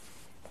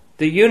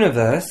The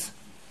universe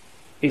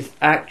is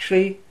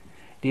actually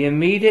the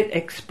immediate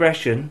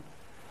expression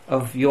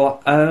of your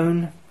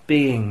own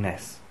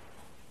beingness.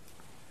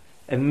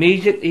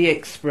 Immediately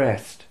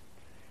expressed.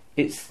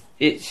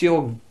 It's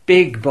your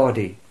big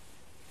body.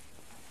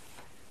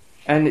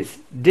 And it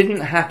didn't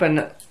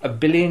happen a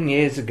billion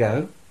years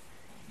ago.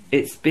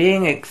 It's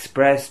being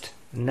expressed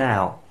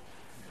now.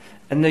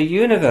 And the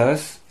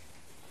universe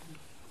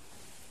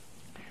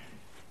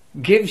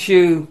gives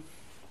you,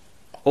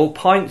 or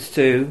points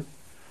to,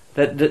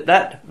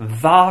 that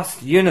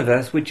vast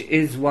universe, which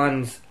is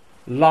one's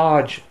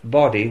large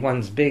body,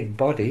 one's big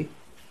body,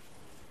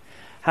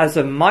 has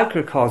a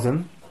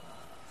microcosm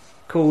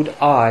called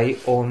I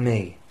or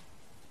me,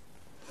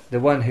 the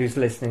one who's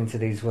listening to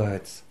these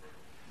words.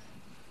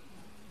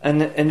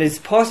 And it's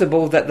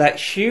possible that that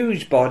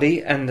huge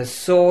body and the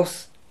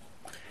source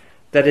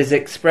that is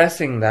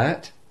expressing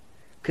that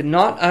can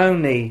not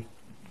only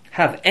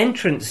have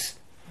entrance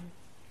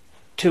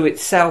to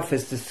itself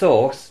as the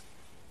source,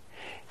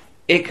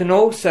 it can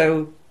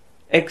also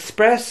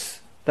express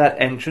that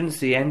entrance,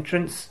 the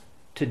entrance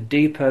to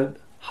deeper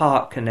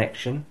heart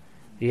connection,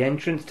 the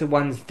entrance to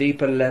one's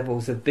deeper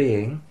levels of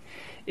being.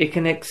 It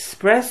can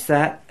express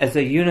that as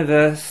a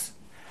universe,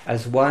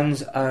 as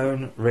one's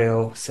own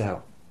real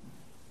self.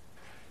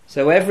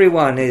 So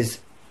everyone is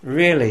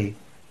really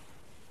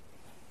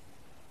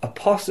a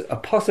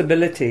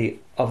possibility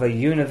of a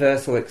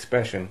universal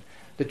expression.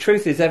 The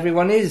truth is,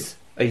 everyone is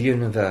a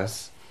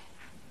universe.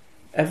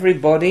 Every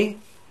body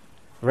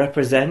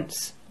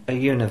represents a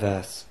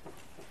universe.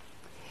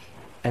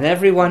 And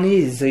everyone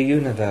is a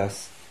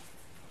universe.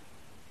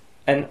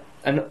 And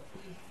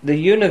the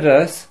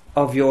universe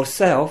of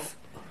yourself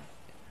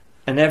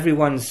and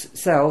everyone's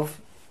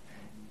self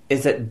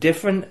is at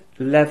different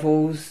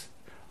levels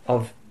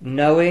of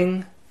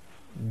knowing,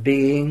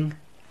 being,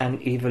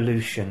 and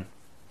evolution.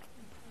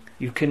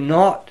 You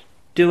cannot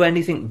do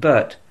anything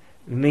but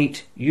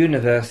meet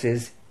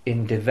universes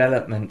in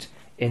development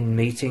in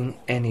meeting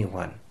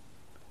anyone.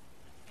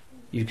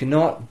 You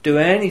cannot do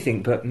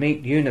anything but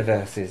meet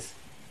universes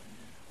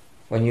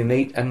when you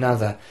meet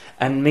another,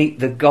 and meet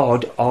the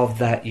God of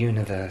that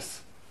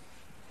universe,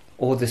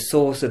 or the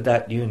source of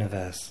that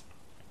universe.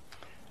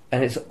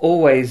 And it's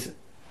always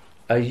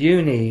a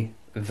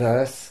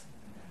universe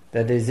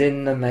that is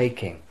in the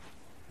making.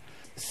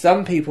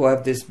 Some people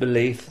have this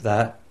belief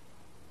that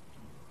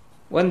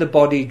when the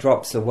body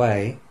drops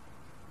away,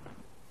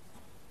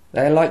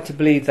 they like to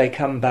believe they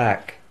come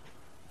back.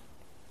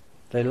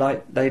 They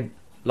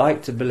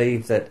like to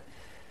believe that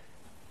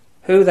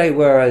who they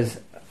were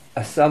as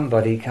a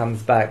somebody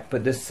comes back,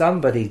 but the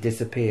somebody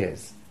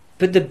disappears.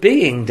 But the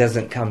being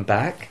doesn't come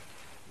back.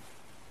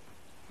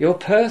 Your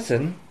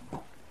person,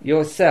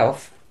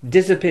 yourself,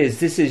 disappears.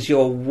 This is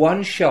your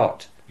one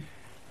shot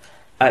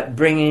at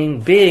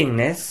bringing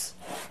beingness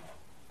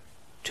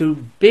to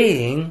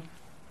being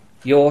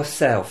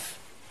yourself.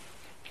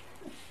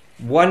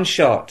 One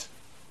shot.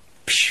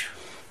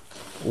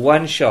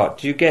 One shot.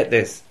 Do you get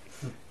this?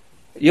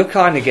 You'll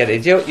kind of get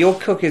it. You'll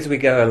cook as we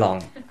go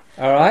along.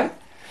 Alright?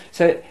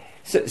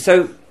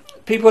 So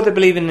people that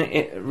believe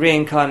in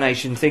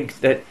reincarnation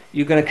think that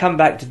you're going to come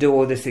back to do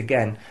all this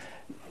again.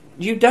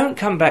 You don't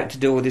come back to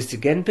do all this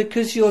again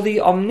because you're the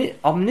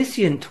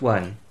omniscient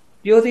one.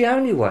 You're the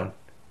only one.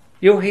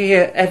 You're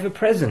here ever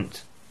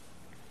present.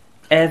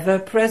 Ever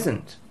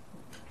present.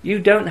 You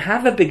don't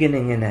have a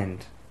beginning and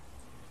end.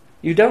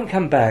 You don't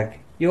come back.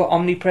 You're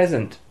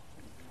omnipresent.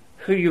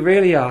 Who you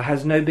really are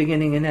has no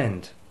beginning and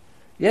end.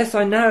 Yes,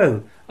 I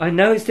know. I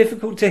know it's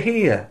difficult to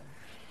hear.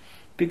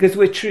 Because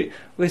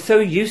we're so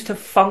used to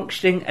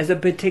functioning as a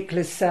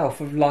particular self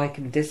of like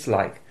and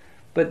dislike.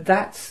 But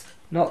that's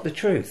not the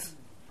truth.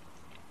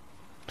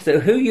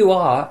 So who you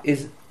are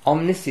is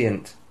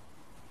omniscient.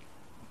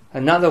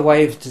 Another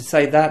way to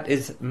say that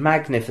is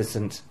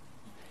magnificent.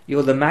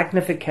 You're the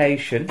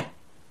magnification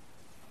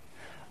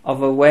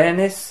of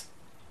awareness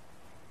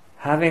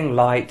having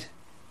light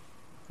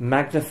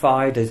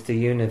magnified as the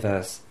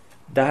universe.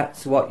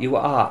 That's what you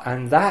are,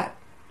 and that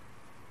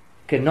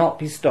cannot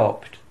be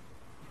stopped.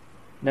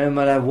 No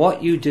matter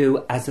what you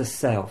do as a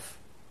self,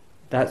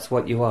 that's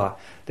what you are.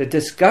 The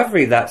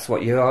discovery that's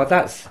what you are,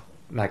 that's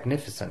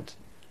magnificent.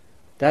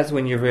 That's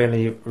when you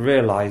really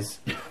realize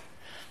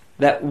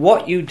that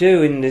what you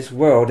do in this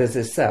world as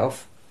a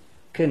self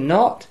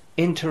cannot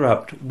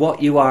interrupt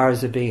what you are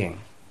as a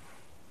being.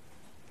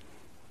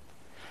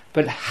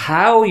 But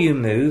how you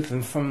move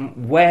and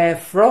from where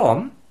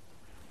from,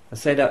 I'll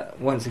say that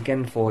once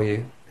again for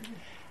you,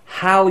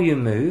 how you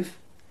move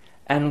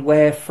and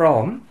where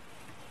from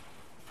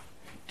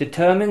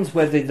determines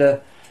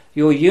whether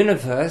your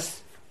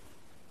universe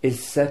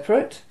is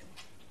separate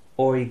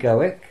or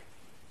egoic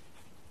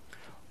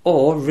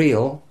or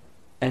real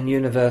and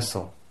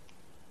universal.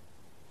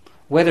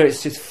 Whether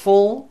it's just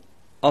full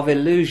of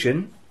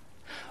illusion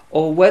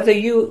or whether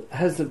you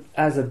as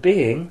a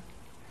being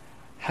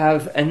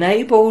have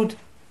enabled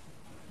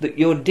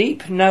your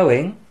deep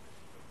knowing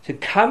to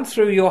come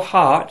through your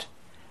heart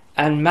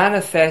and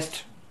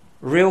manifest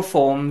real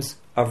forms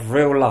of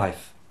real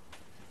life.